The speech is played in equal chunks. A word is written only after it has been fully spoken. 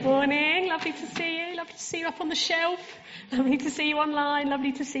morning. Lovely to see you. Lovely to see you up on the shelf. Lovely to see you online.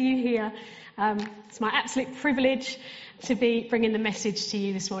 Lovely to see you here. It's my absolute privilege to be bringing the message to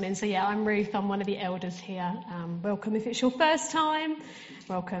you this morning. So yeah, I'm Ruth. I'm one of the elders here. Welcome if it's your first time.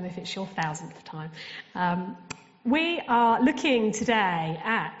 Welcome if it's your 1000th time. We are looking today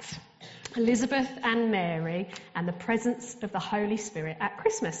at Elizabeth and Mary and the presence of the Holy Spirit at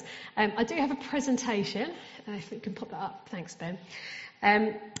Christmas. I do have a presentation, if we can pop that up. Thanks, Ben.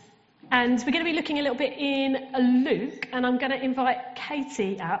 And we're going to be looking a little bit in Luke, and I'm going to invite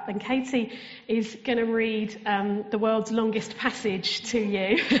Katie up, and Katie is going to read the world's longest passage to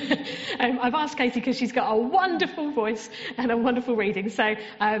you. I've asked Katie because she's got a wonderful voice and a wonderful reading. So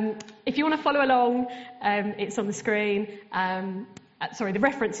if you want to follow along, it's on the screen. The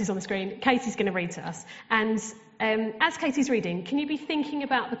reference is on the screen. Katie's going to read to us. And as Katie's reading, can you be thinking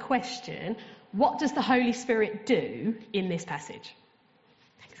about the question, what does the Holy Spirit do in this passage?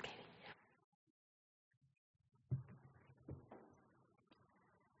 Thanks, Katie.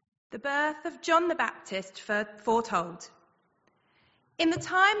 The birth of John the Baptist foretold. In the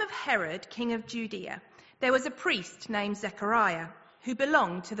time of Herod, king of Judea, there was a priest named Zechariah, who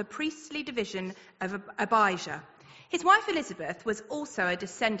belonged to the priestly division of Abijah. His wife Elizabeth was also a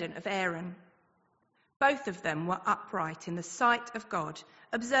descendant of Aaron. Both of them were upright in the sight of God,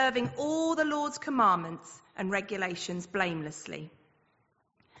 observing all the Lord's commandments and regulations blamelessly.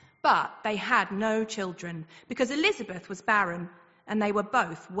 But they had no children, because Elizabeth was barren, and they were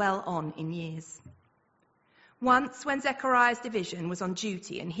both well on in years. Once, when Zechariah's division was on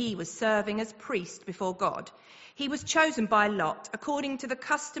duty and he was serving as priest before God, he was chosen by lot, according to the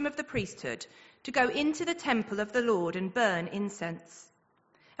custom of the priesthood, to go into the temple of the Lord and burn incense.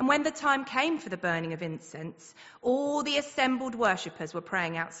 And when the time came for the burning of incense, all the assembled worshippers were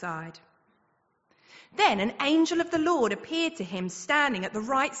praying outside. Then an angel of the Lord appeared to him standing at the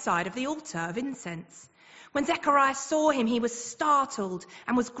right side of the altar of incense. When Zechariah saw him, he was startled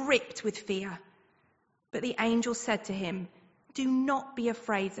and was gripped with fear. But the angel said to him, "Do not be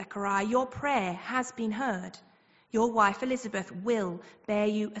afraid, Zechariah. Your prayer has been heard. Your wife Elizabeth will bear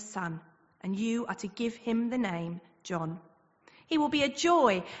you a son, and you are to give him the name John. He will be a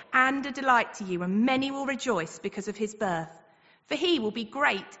joy and a delight to you, and many will rejoice because of his birth, for he will be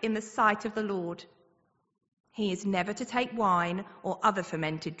great in the sight of the Lord. He is never to take wine or other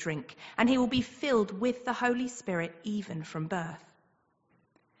fermented drink, and he will be filled with the Holy Spirit even from birth.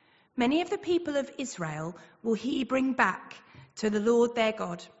 Many of the people of Israel will he bring back to the Lord their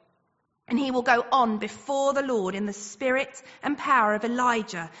God, and he will go on before the Lord in the spirit and power of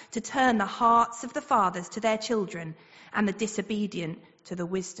Elijah to turn the hearts of the fathers to their children and the disobedient to the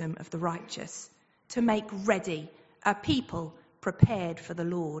wisdom of the righteous, to make ready a people prepared for the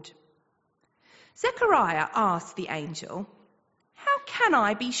Lord." Zechariah asked the angel, "How can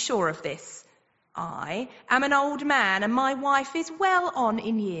I be sure of this? I am an old man and my wife is well on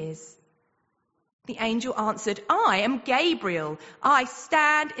in years." The angel answered, "I am Gabriel. I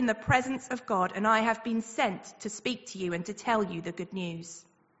stand in the presence of God, and I have been sent to speak to you and to tell you the good news.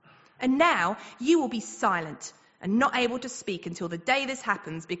 And now you will be silent and not able to speak until the day this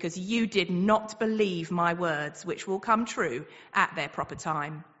happens, because you did not believe my words, which will come true at their proper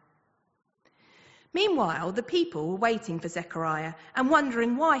time." Meanwhile, the people were waiting for Zechariah and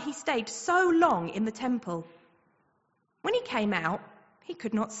wondering why he stayed so long in the temple. When he came out, he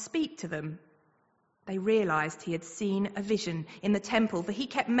could not speak to them. They realized he had seen a vision in the temple, for he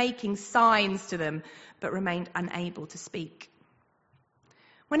kept making signs to them, but remained unable to speak.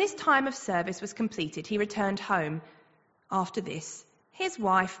 When his time of service was completed, he returned home. After this, his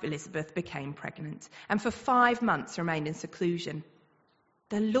wife Elizabeth became pregnant, and for 5 months remained in seclusion.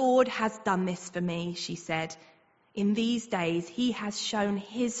 "The Lord has done this for me," she said. "In these days he has shown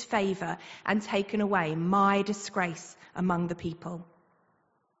his favor and taken away my disgrace among the people."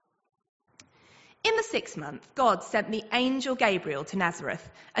 In the 6th month, God sent the angel Gabriel to Nazareth,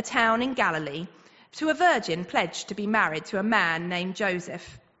 a town in Galilee, to a virgin pledged to be married to a man named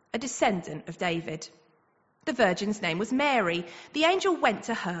Joseph, a descendant of David. The virgin's name was Mary. The angel went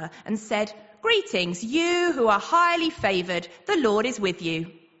to her and said, "Greetings, you who are highly favored, the Lord is with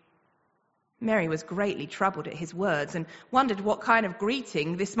you." Mary was greatly troubled at his words and wondered what kind of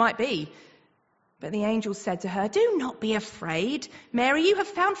greeting this might be. But the angel said to her, "Do not be afraid, Mary, you have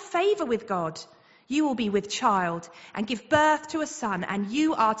found favor with God. You will be with child and give birth to a son, and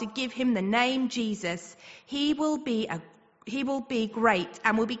you are to give him the name Jesus. He will be great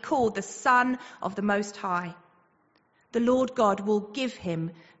and will be called the Son of the Most High. The Lord God will give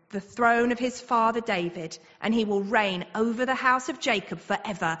him the throne of his father David, and he will reign over the house of Jacob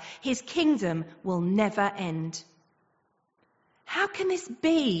forever. His kingdom will never end." "How can this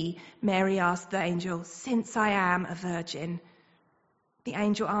be?" Mary asked the angel, "since I am a virgin?" The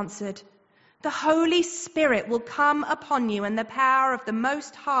angel answered, "The Holy Spirit will come upon you, and the power of the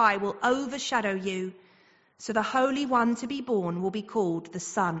Most High will overshadow you. So the Holy One to be born will be called the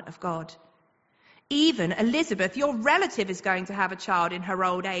Son of God. Even Elizabeth, your relative, is going to have a child in her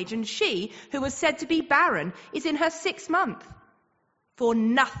old age, and she, who was said to be barren, is in her 6th month. For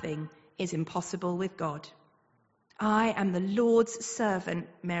nothing is impossible with God." "I am the Lord's servant,"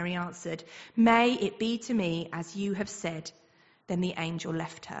 Mary answered. "May it be to me as you have said." Then the angel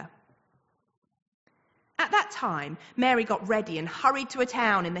left her. At that time, Mary got ready and hurried to a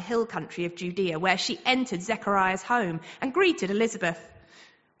town in the hill country of Judea, where she entered Zechariah's home and greeted Elizabeth.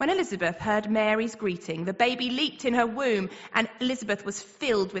 When Elizabeth heard Mary's greeting, the baby leaped in her womb, and Elizabeth was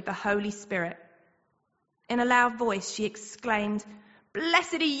filled with the Holy Spirit. In a loud voice, she exclaimed,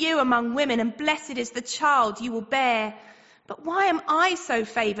 "Blessed are you among women, and blessed is the child you will bear. But why am I so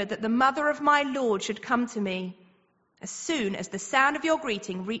favoured that the mother of my Lord should come to me? As soon as the sound of your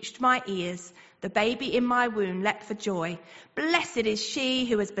greeting reached my ears, the baby in my womb leapt for joy. Blessed is she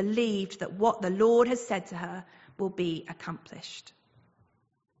who has believed that what the Lord has said to her will be accomplished."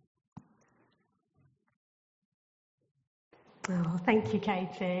 Oh, thank you,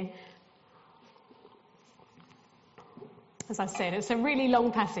 Katie. As I said, it's a really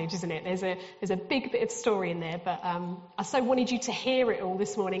long passage, isn't it? There's a big bit of story in there, but I so wanted you to hear it all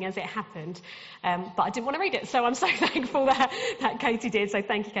this morning as it happened, but I didn't want to read it, so I'm so thankful that Katie did. So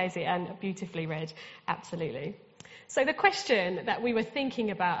thank you, Katie, and beautifully read, absolutely. So the question that we were thinking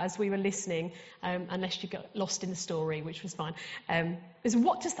about as we were listening, unless you got lost in the story, which was fine, is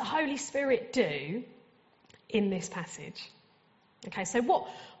what does the Holy Spirit do in this passage? Okay, so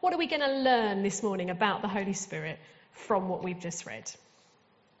what are we going to learn this morning about the Holy Spirit from what we've just read?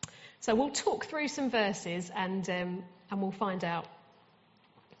 So we'll talk through some verses and we'll find out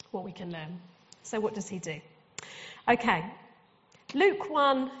what we can learn. So what does he do? Okay, Luke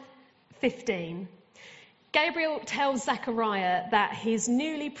 1:15. Gabriel tells Zechariah that his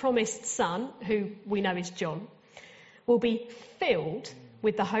newly promised son, who we know is John, will be filled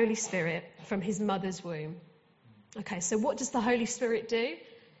with the Holy Spirit from his mother's womb. Okay, so what does the Holy Spirit do?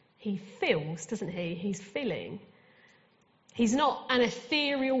 He fills, doesn't he? He's filling. He's not an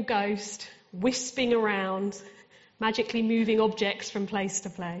ethereal ghost wisping around, magically moving objects from place to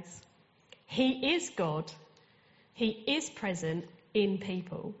place. He is God. He is present in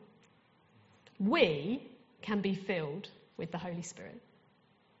people. We can be filled with the Holy Spirit.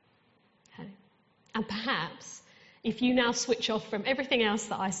 Okay. And perhaps, if you now switch off from everything else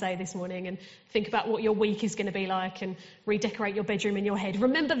that I say this morning and think about what your week is going to be like and redecorate your bedroom in your head,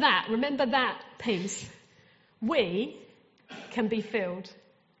 remember that piece. We can be filled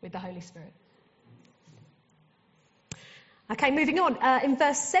with the Holy Spirit. Okay, moving on. In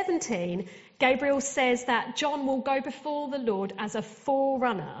verse 17, Gabriel says that John will go before the Lord as a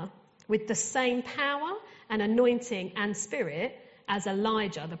forerunner with the same power and anointing and spirit as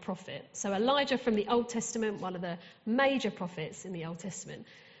Elijah the prophet. So Elijah from the Old Testament, one of the major prophets in the Old Testament,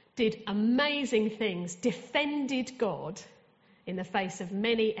 did amazing things, defended God in the face of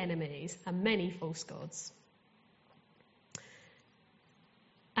many enemies and many false gods.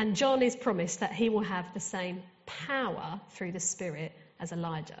 And John is promised that he will have the same power through the Spirit as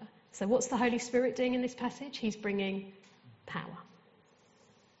Elijah. So what's the Holy Spirit doing in this passage? He's bringing power.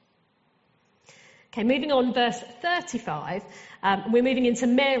 Okay, moving on, verse 35, we're moving into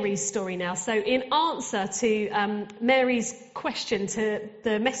Mary's story now. So in answer to Mary's question to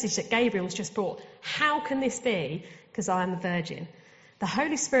the message that Gabriel's just brought, how can this be? Because I am a virgin. The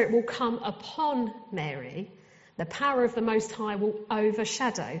Holy Spirit will come upon Mary. The power of the Most High will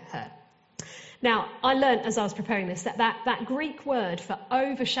overshadow her. Now, I learnt as I was preparing this that Greek word for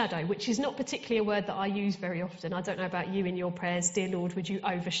overshadow, which is not particularly a word that I use very often. I don't know about you in your prayers, dear Lord, would you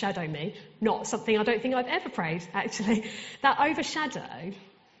overshadow me? Not something I don't think I've ever prayed, actually. That overshadow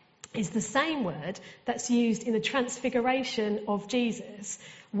is the same word that's used in the transfiguration of Jesus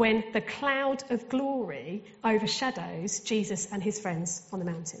when the cloud of glory overshadows Jesus and his friends on the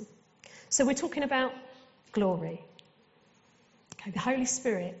mountain. So we're talking about glory. Okay, the Holy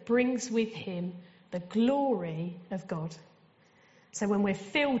Spirit brings with him the glory of God. So when we're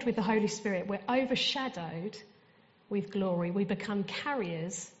filled with the Holy Spirit, we're overshadowed with glory. We become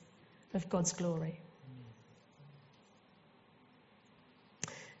carriers of God's glory.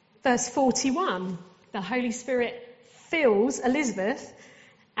 Verse 41, the Holy Spirit fills Elizabeth,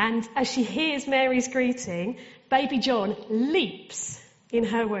 and as she hears Mary's greeting, baby John leaps in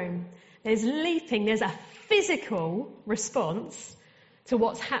her womb. There's leaping, there's a physical response to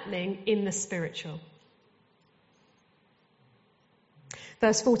what's happening in the spiritual.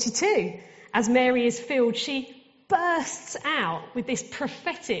 Verse 42, as Mary is filled, she bursts out with this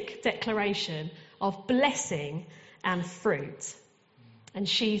prophetic declaration of blessing and fruit. And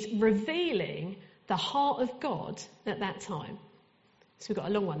she's revealing the heart of God at that time. So we've got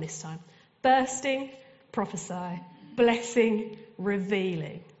a long one this time. Bursting, prophesy, blessing,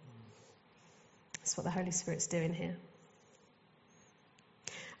 revealing. That's what the Holy Spirit's doing here.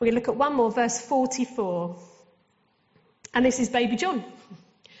 We're going to look at one more, verse 44. And this is baby John.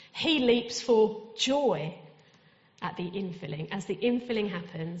 He leaps for joy at the infilling. As the infilling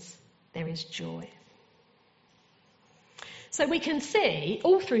happens, there is joy. So we can see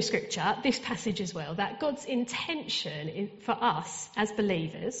all through Scripture, this passage as well, that God's intention for us as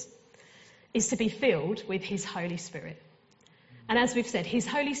believers is to be filled with his Holy Spirit. And as we've said, his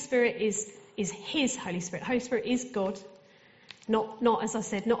Holy Spirit is his Holy Spirit. Holy Spirit is God, not, as I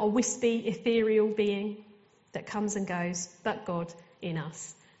said, not a wispy, ethereal being that comes and goes, but God in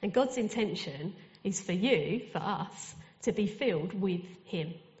us. And God's intention is for you, for us, to be filled with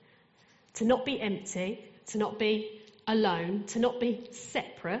him. To not be empty, to not be alone, to not be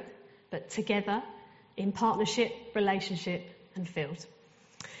separate, but together in partnership, relationship, and filled.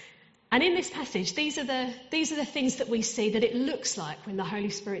 And in this passage, these are the things that we see that it looks like when the Holy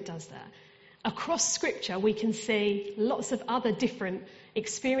Spirit does that. Across Scripture, we can see lots of other different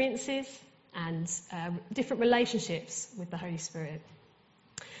experiences and different relationships with the Holy Spirit.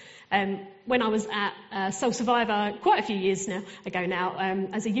 When I was at Soul Survivor quite a few years ago now,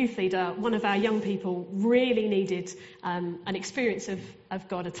 as a youth leader, one of our young people really needed an experience of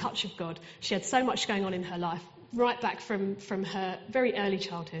God, a touch of God. She had so much going on in her life, right back from her very early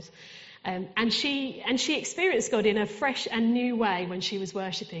childhood. And she experienced God in a fresh and new way when she was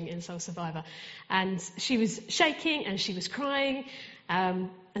worshipping in Soul Survivor. And she was shaking and she was crying. And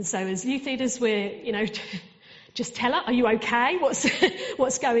so as youth leaders, we're, just tell her, are you okay?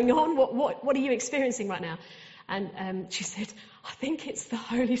 What's going on? What are you experiencing right now? And she said, I think it's the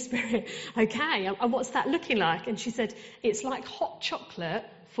Holy Spirit. Okay, and what's that looking like? And she said, it's like hot chocolate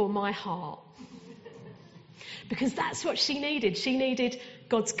for my heart. Because that's what she needed. She needed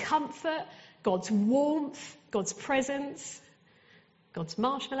God's comfort, God's warmth, God's presence, God's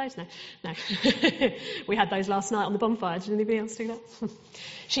marshmallows. No. We had those last night on the bonfire. Did anybody else do that?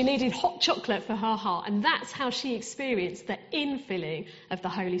 She needed hot chocolate for her heart, and that's how she experienced the infilling of the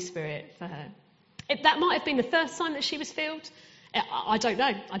Holy Spirit for her. That might have been the first time that she was filled. I don't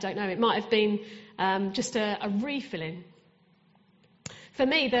know. It might have been just a refilling. For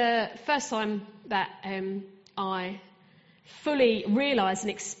me, the first time that I fully realised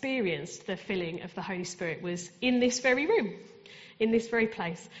and experienced the filling of the Holy Spirit was in this very room, in this very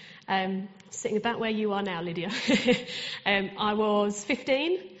place. Sitting about where you are now, Lydia. I was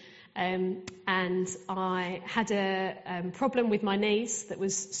 15 and I had a problem with my knees that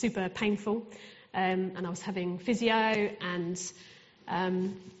was super painful. And I was having physio and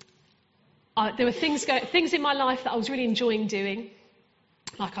there were things in my life that I was really enjoying doing.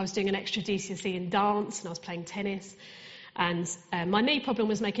 Like I was doing an extra GCSE in dance and I was playing tennis. And my knee problem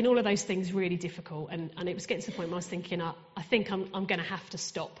was making all of those things really difficult. And it was getting to the point where I was thinking, I think I'm going to have to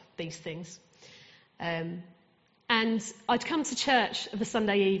stop these things. And I'd come to church of a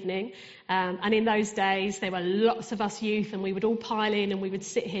Sunday evening. And in those days, there were lots of us youth and we would all pile in and we would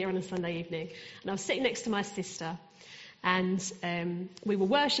sit here on a Sunday evening. And I was sitting next to my sister. And we were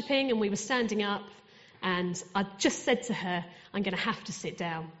worshipping and we were standing up. And I just said to her, I'm going to have to sit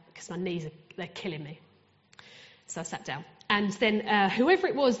down because my knees, they're killing me. So I sat down. And then whoever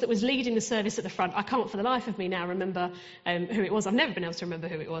it was that was leading the service at the front, I can't for the life of me now remember who it was. I've never been able to remember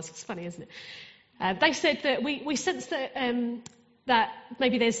who it was. It's funny, isn't it? They said that we sense that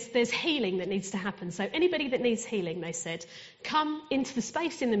maybe there's healing that needs to happen. So anybody that needs healing, they said, come into the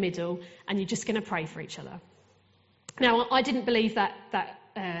space in the middle and you're just going to pray for each other. Now, I didn't believe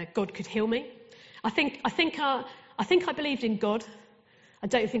that God could heal me. I think I believed in God. I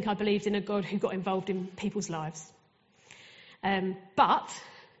don't think I believed in a God who got involved in people's lives. But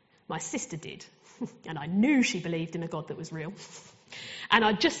my sister did. And I knew she believed in a God that was real. And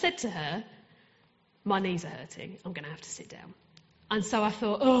I just said to her, my knees are hurting. I'm going to have to sit down. And so I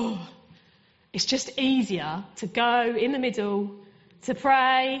thought, it's just easier to go in the middle, to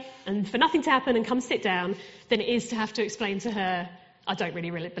pray, and for nothing to happen and come sit down, than it is to have to explain to her, I don't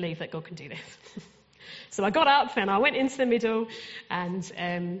really believe that God can do this. So I got up and I went into the middle and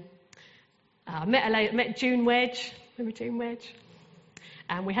I met June Wedge. Remember June Wedge?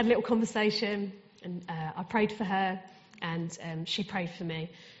 And we had a little conversation and I prayed for her and she prayed for me.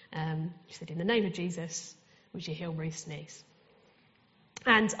 She said, in the name of Jesus, would you heal Ruth's knees?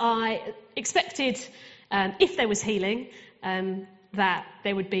 And I expected, if there was healing, that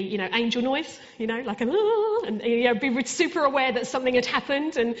there would be, angel noise, like and be super aware that something had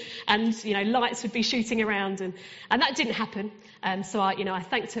happened, and lights would be shooting around, and that didn't happen. So I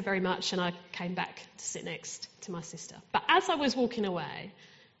thanked her very much, and I came back to sit next to my sister. But as I was walking away,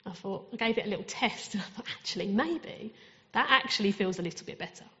 I gave it a little test, and I thought, actually, maybe that actually feels a little bit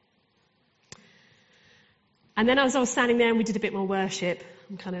better. And then as I was standing there and we did a bit more worship,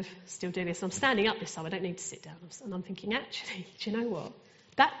 I'm kind of still doing this. I'm standing up this time. I don't need to sit down. And I'm thinking, actually, do you know what?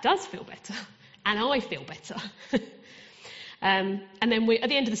 That does feel better. And I feel better. And then at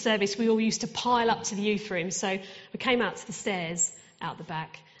the end of the service, we all used to pile up to the youth room. So we came out to the stairs out the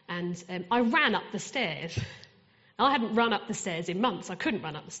back. And I ran up the stairs. I hadn't run up the stairs in months. I couldn't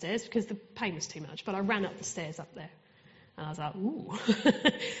run up the stairs because the pain was too much. But I ran up the stairs up there. And I was like, ooh,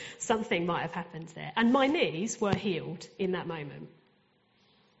 something might have happened there. And my knees were healed in that moment.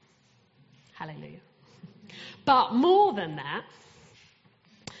 Hallelujah. But more than that,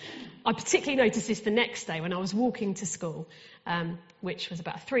 I particularly noticed this the next day when I was walking to school, which was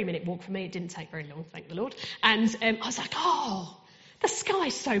about a 3-minute walk for me. It didn't take very long, thank the Lord. And I was like, oh, the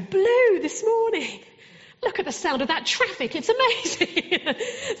sky's so blue this morning. Look at the sound of that traffic. It's amazing.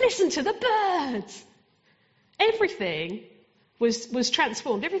 Listen to the birds. Everything was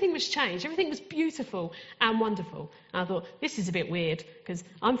transformed. Everything was changed. Everything was beautiful and wonderful. And I thought, this is a bit weird because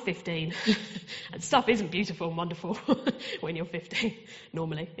I'm 15 and stuff isn't beautiful and wonderful when you're 15.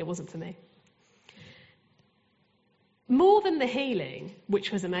 Normally, it wasn't for me. More than the healing,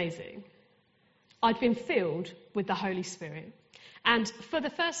 which was amazing, I'd been filled with the Holy Spirit. And for the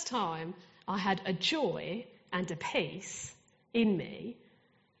first time, I had a joy and a peace in me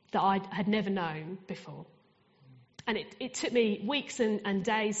that I had never known before. And it took me weeks and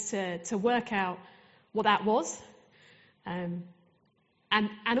days to work out what that was. And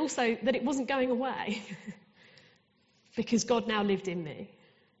also that it wasn't going away because God now lived in me.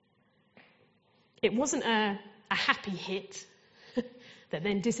 It wasn't a happy hit that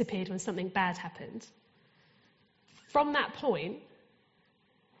then disappeared when something bad happened. From that point,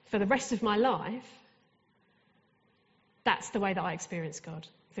 for the rest of my life, that's the way that I experience God,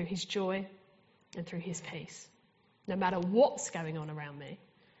 through his joy and through his peace. No matter what's going on around me,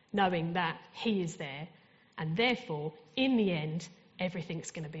 knowing that he is there, and therefore, in the end, everything's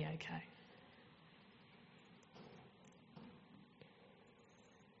going to be okay.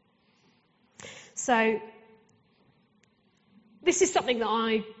 So, this is something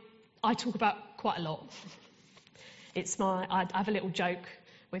that I talk about quite a lot. I have a little joke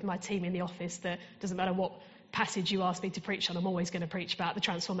with my team in the office that doesn't matter what passage you ask me to preach on, I'm always going to preach about the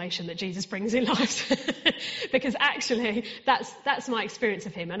transformation that Jesus brings in lives. Because actually, that's my experience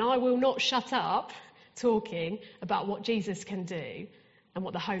of him. And I will not shut up talking about what Jesus can do and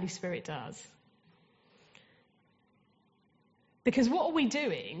what the Holy Spirit does. Because what are we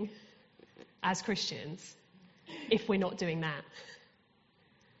doing as Christians if we're not doing that?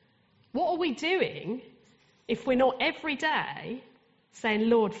 What are we doing if we're not every day saying,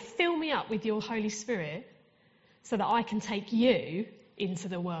 Lord, fill me up with your Holy Spirit so that I can take you into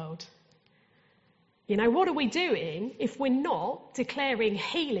the world? What are we doing if we're not declaring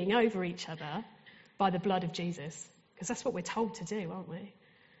healing over each other by the blood of Jesus? Because that's what we're told to do, aren't we?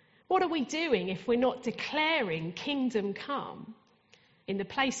 What are we doing if we're not declaring kingdom come in the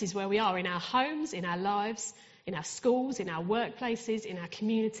places where we are, in our homes, in our lives, in our schools, in our workplaces, in our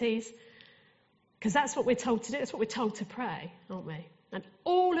communities? Because that's what we're told to do. That's what we're told to pray, aren't we? And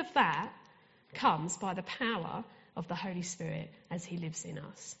all of that comes by the power of the Holy Spirit as he lives in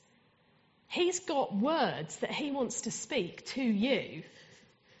us. He's got words that he wants to speak to you.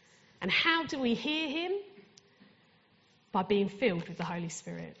 And how do we hear him? By being filled with the Holy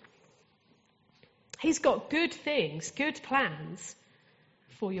Spirit. He's got good things, good plans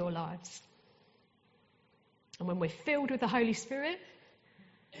for your lives. And when we're filled with the Holy Spirit,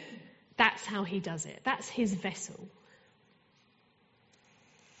 that's how he does it. That's his vessel.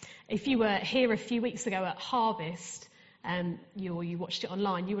 If you were here a few weeks ago at Harvest, you watched it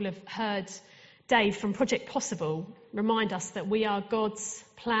online, you will have heard Dave from Project Possible remind us that we are God's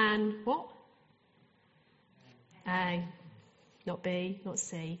plan, what? A, not B, not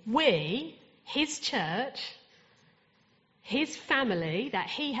C. We, his church, his family that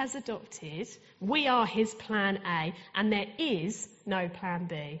he has adopted, we are his plan A, and there is no plan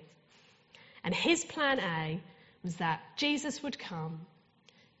B. And his plan A was that Jesus would come,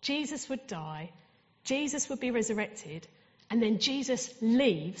 Jesus would die, Jesus would be resurrected, and then Jesus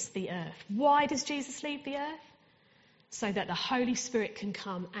leaves the earth. Why does Jesus leave the earth? So that the Holy Spirit can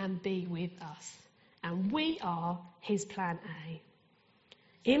come and be with us. And we are his plan A.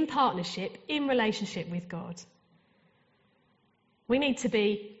 In partnership, in relationship with God. We need to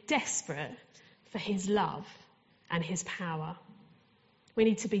be desperate for his love and his power. We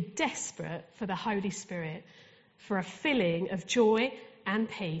need to be desperate for the Holy Spirit, for a filling of joy and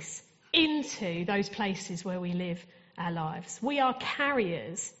peace into those places where we live our lives. We are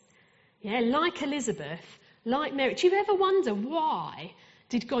carriers, like Elizabeth, like Mary. Do you ever wonder why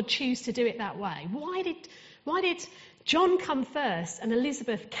did God choose to do it that way? Why did John come first and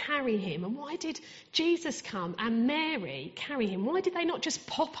Elizabeth carry him? And why did Jesus come and Mary carry him? Why did they not just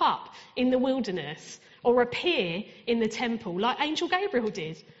pop up in the wilderness or appear in the temple like Angel Gabriel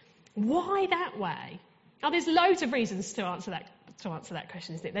did? Why that way? Now, there's loads of reasons to answer that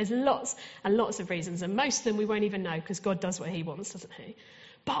question, isn't it? There's lots and lots of reasons, and most of them we won't even know because God does what he wants, doesn't he?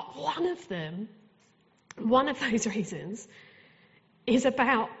 But one of those reasons is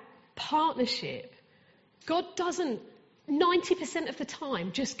about partnership. God doesn't 90% of the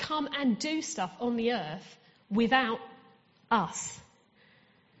time just come and do stuff on the earth without us.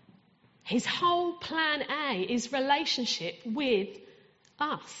 His whole plan A is relationship with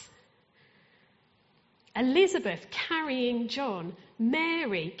us. Elizabeth carrying John,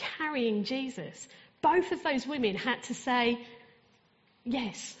 Mary carrying Jesus. Both of those women had to say,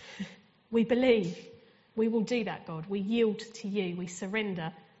 yes, we believe. We will do that, God. We yield to you. We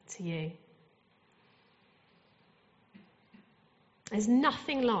surrender to you. There's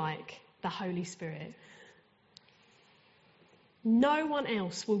nothing like the Holy Spirit. No one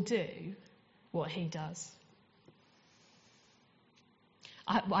else will do what he does.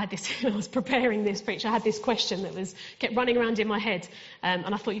 I was preparing this preach. I had this question that kept running around in my head, and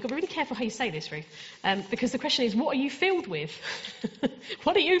I thought you've got to be really careful how you say this, Ruth, because the question is, what are you filled with?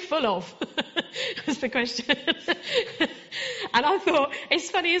 What are you full of? Was the question. And I thought it's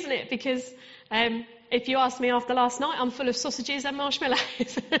funny, isn't it? Because if you ask me after last night, I'm full of sausages and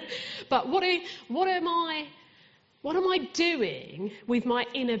marshmallows. But what am I doing with my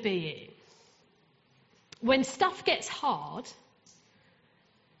inner being when stuff gets hard?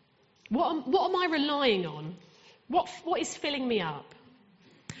 What am I relying on? What is filling me up?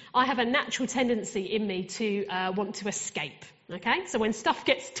 I have a natural tendency in me to want to escape. Okay, so when stuff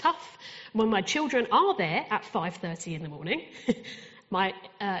gets tough, when my children are there at 5:30 in the morning, my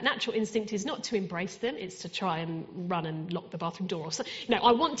natural instinct is not to embrace them; it's to try and run and lock the bathroom door. Or so.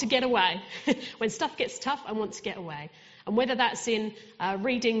 I want to get away. When stuff gets tough, I want to get away. And whether that's in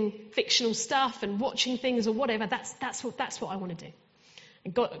reading fictional stuff and watching things or whatever, that's what I want to do.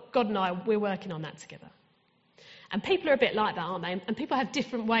 And God and I, we're working on that together. And people are a bit like that, aren't they? And people have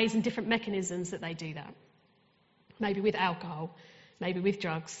different ways and different mechanisms that they do that. Maybe with alcohol, maybe with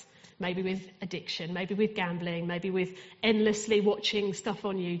drugs, maybe with addiction, maybe with gambling, maybe with endlessly watching stuff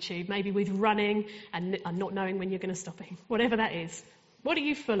on YouTube, maybe with running and not knowing when you're going to stop it. Whatever that is. What are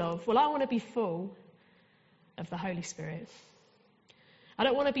you full of? Well, I want to be full of the Holy Spirit. I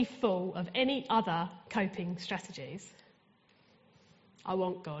don't want to be full of any other coping strategies. I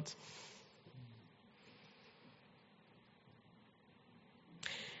want God.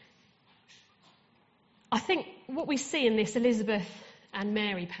 I think what we see in this Elizabeth and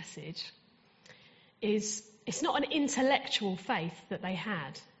Mary passage is it's not an intellectual faith that they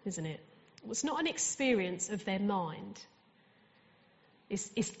had, isn't it? It's not an experience of their mind.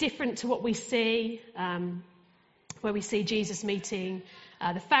 It's different to what we see where we see Jesus meeting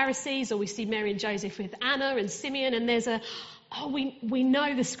the Pharisees, or we see Mary and Joseph with Anna and Simeon, and there's we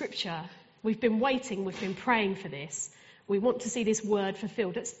know the scripture. We've been waiting, we've been praying for this. We want to see this word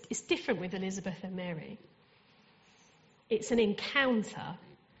fulfilled. It's different with Elizabeth and Mary. It's an encounter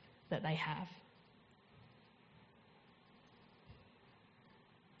that they have.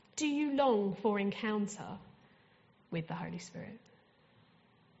 Do you long for encounter with the Holy Spirit?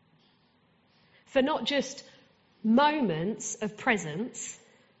 For not just moments of presence,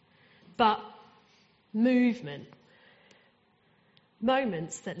 but movement.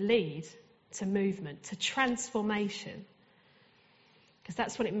 Moments that lead to movement, to transformation. Because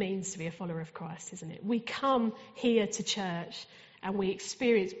that's what it means to be a follower of Christ, isn't it? We come here to church and we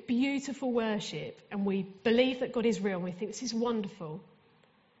experience beautiful worship and we believe that God is real and we think this is wonderful.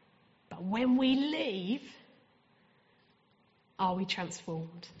 But when we leave, are we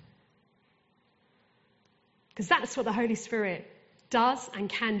transformed? Because that's what the Holy Spirit does and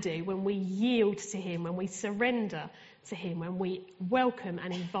can do when we yield to him, when we surrender to him, when we welcome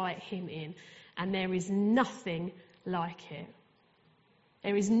and invite him in. And there is nothing like it.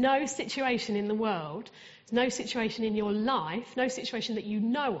 There is no situation in the world, no situation in your life, no situation that you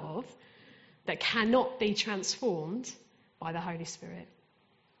know of that cannot be transformed by the Holy Spirit.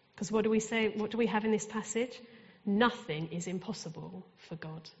 Because what do we say? What do we have in this passage? Nothing is impossible for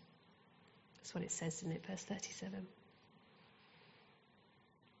God. That's what it says, isn't it? Verse 37.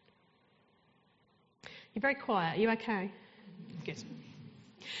 You're very quiet. Are you okay? Good.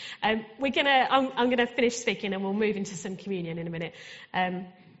 I'm going to finish speaking and we'll move into some communion in a minute.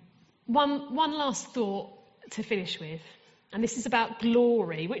 One last thought to finish with, and this is about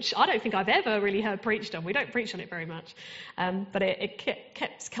glory, which I don't think I've ever really heard preached on. We don't preach on it very much, but it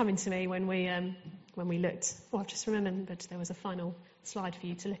kept coming to me when we looked. Oh, I've just remembered there was a final slide for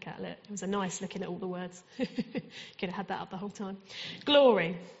you to look at. Look, it was a nice looking at all the words. Could have had that up the whole time.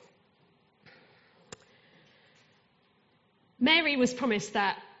 Glory. Mary was promised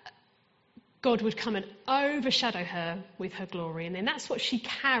that God would come and overshadow her with her glory. And then that's what she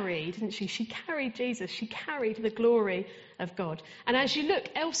carried, didn't she? She carried Jesus. She carried the glory of God. And as you look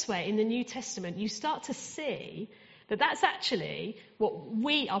elsewhere in the New Testament, you start to see that that's actually what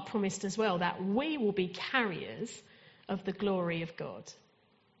we are promised as well, that we will be carriers of the glory of God.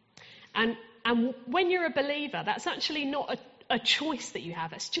 And when you're a believer, that's actually not a choice that you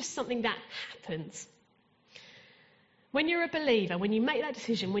have. It's just something that happens. When you're a believer, when you make that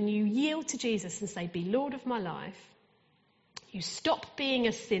decision, when you yield to Jesus and say, be Lord of my life, you stop being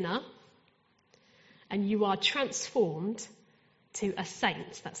a sinner and you are transformed to a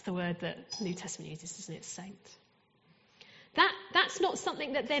saint. That's the word that the New Testament uses, isn't it? Saint. That's not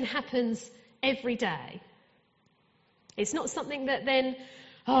something that then happens every day. It's not something that then,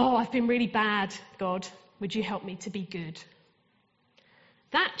 oh, I've been really bad, God, would you help me to be good?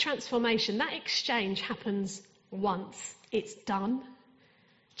 That transformation, that exchange happens once. It's done.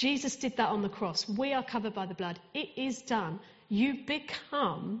 Jesus did that on the cross. We are covered by the blood. It is done. You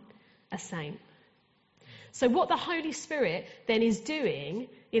become a saint. So what the Holy Spirit then is doing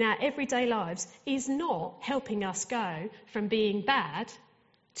in our everyday lives is not helping us go from being bad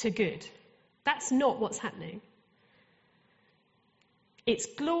to good. That's not what's happening. It's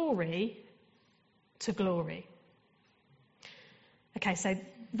glory to glory. Okay, so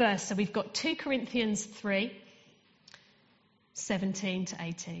we've got 2 Corinthians 3, 17 to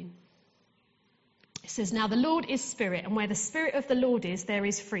 18. It says, now the Lord is Spirit, and where the Spirit of the Lord is, there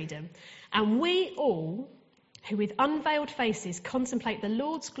is freedom. And we all, who with unveiled faces contemplate the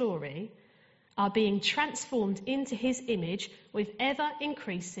Lord's glory, are being transformed into his image with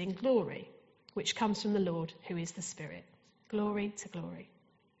ever-increasing glory, which comes from the Lord, who is the Spirit. Glory to glory.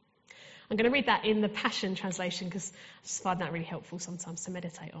 I'm going to read that in the Passion Translation because I just find that really helpful sometimes to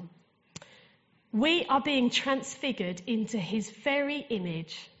meditate on. We are being transfigured into his very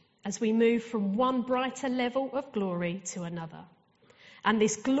image as we move from one brighter level of glory to another. And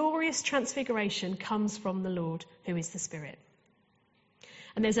this glorious transfiguration comes from the Lord, who is the Spirit.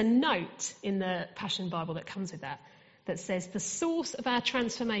 And there's a note in the Passion Bible that comes with that says the source of our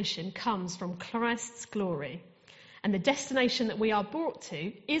transformation comes from Christ's glory. And the destination that we are brought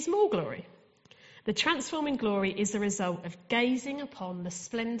to is more glory. The transforming glory is the result of gazing upon the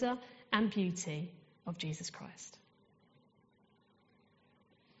splendour and beauty of Jesus Christ.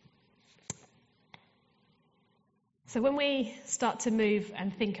 So when we start to move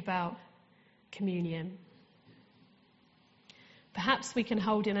and think about communion, perhaps we can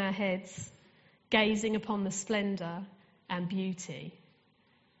hold in our heads gazing upon the splendour and beauty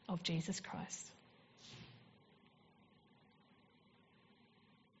of Jesus Christ.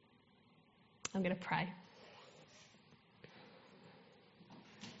 I'm going to pray.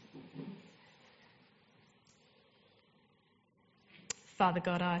 Father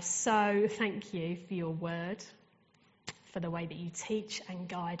God, I so thank you for your word, for the way that you teach and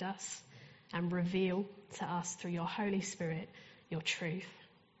guide us and reveal to us through your Holy Spirit your truth.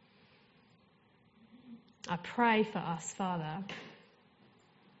 I pray for us, Father,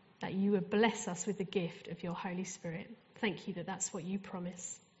 that you would bless us with the gift of your Holy Spirit. Thank you that that's what you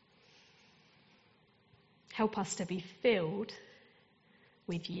promise. Help us to be filled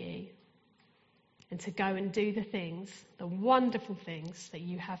with you and to go and do the things, the wonderful things that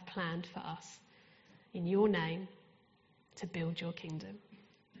you have planned for us in your name to build your kingdom.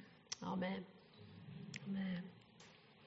 Amen. Amen.